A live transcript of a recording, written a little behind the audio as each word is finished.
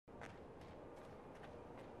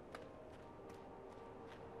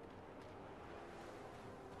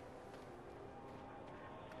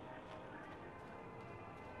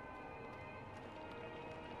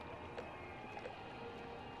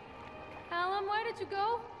did you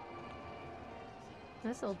go?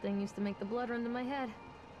 This old thing used to make the blood run to my head.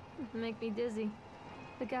 Make me dizzy.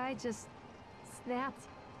 The guy just snapped.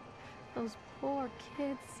 Those poor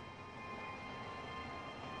kids.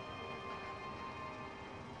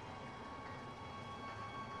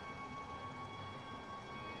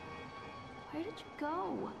 Where did you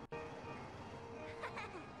go?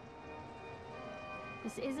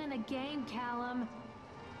 This isn't a game, Callum.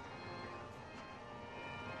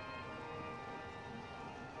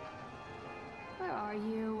 Where are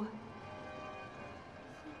you?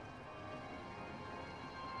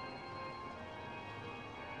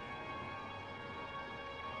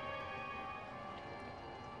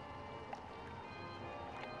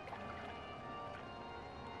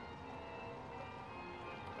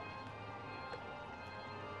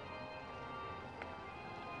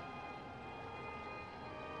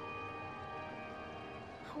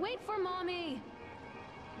 Wait for Mommy!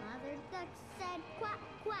 Mother Duck said quack,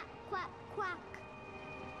 quack, quack, quack.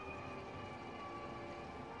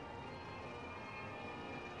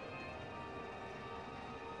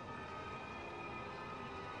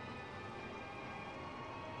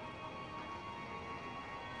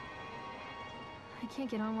 I can't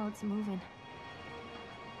get on while it's moving.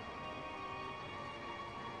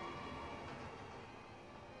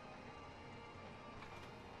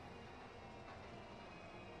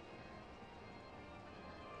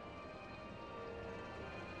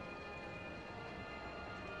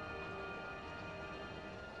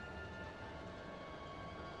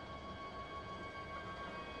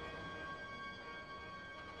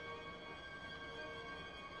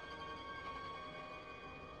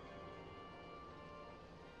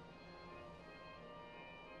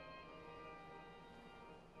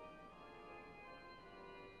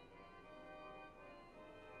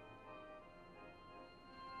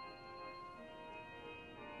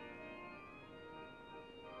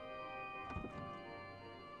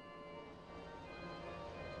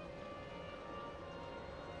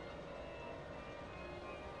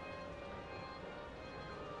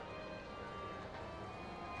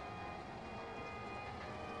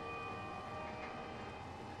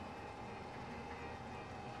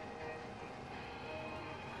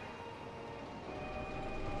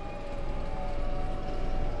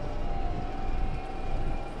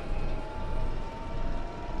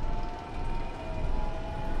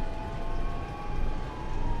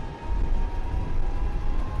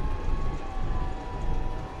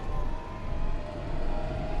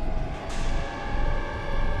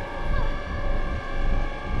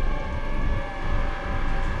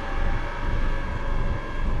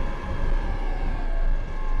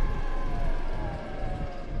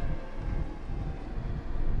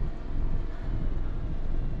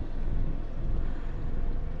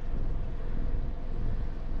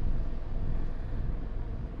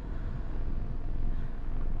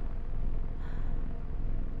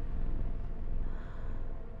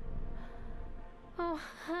 Oh,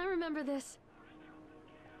 I remember this.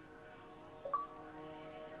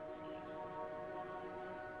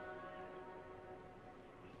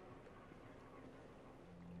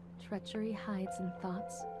 Treachery hides in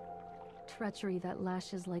thoughts. Treachery that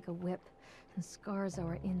lashes like a whip and scars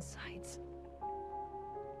our insides.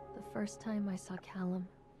 The first time I saw Callum,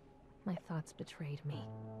 my thoughts betrayed me.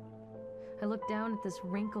 I looked down at this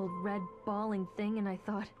wrinkled, red, bawling thing and I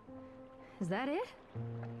thought, is that it?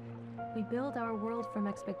 We build our world from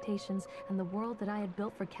expectations, and the world that I had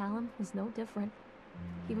built for Callum was no different.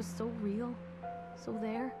 He was so real, so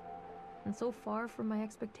there, and so far from my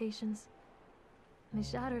expectations. And they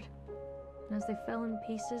shattered, and as they fell in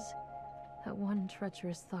pieces, that one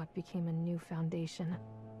treacherous thought became a new foundation.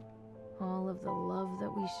 All of the love that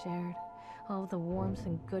we shared, all of the warmth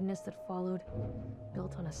and goodness that followed,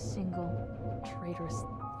 built on a single, traitorous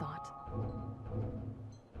thought.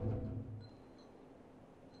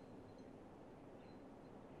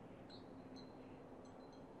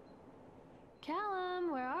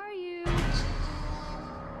 Callum, where are you?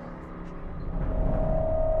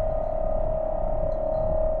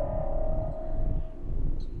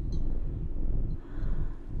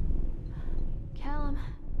 Callum,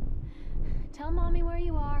 tell Mommy where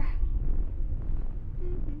you are.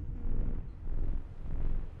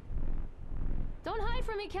 Don't hide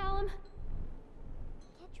from me, Callum.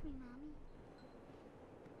 Catch me, Mom.